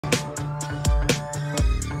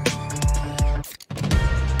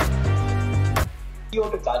you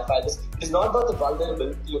want to clarify this. It is not about the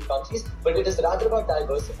vulnerability of countries, but it is rather about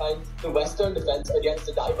diversifying the Western defense against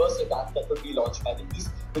the diverse attack that could be launched by the East,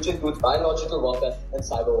 which includes biological warfare and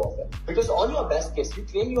cyber warfare. Because on your best case, you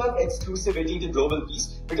claim you have exclusivity to global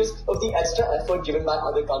peace because of the extra effort given by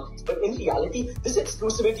other countries. But in reality, this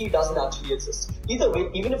exclusivity doesn't actually exist. Either way,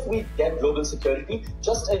 even if we get global security,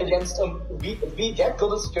 we get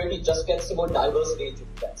global security just against a more diverse range of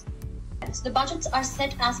threats. The budgets are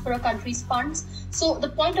set as per a country's funds, so the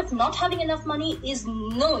point of not having enough money is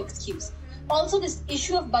no excuse. Also, this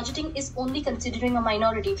issue of budgeting is only considering a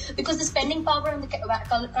minority because the spending power and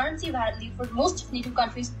the currency value for most NATO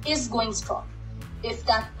countries is going strong, if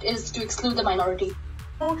that is to exclude the minority.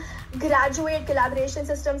 Graduate collaboration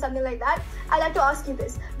system, something like that. I'd like to ask you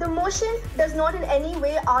this. The motion does not in any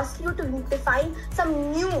way ask you to define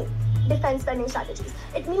some new defense spending strategies.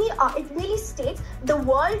 It really states the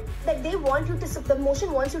world that they want you to, the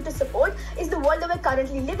motion wants you to support is the world that we're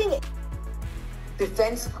currently living in.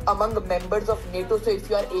 Defense among members of NATO. So if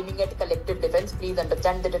you are aiming at collective defense, please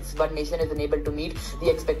understand that if one nation is unable to meet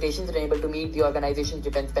the expectations and unable to meet the organization's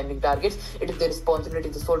defense spending targets, it is the responsibility,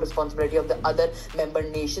 the sole responsibility of the other member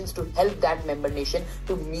nations to help that member nation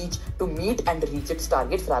to meet and reach its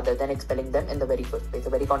targets rather than expelling them in the very first place. A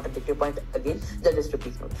very contradictory point again, just to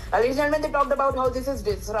please note. Ladies and gentlemen, they talked about how this is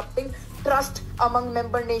disrupting trust among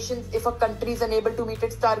member nations if a country is unable to meet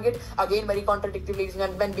its target. Again, very contradictory, ladies and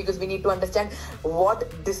gentlemen, because we need to understand what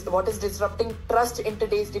is disrupting trust in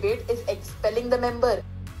today's debate is expelling the member.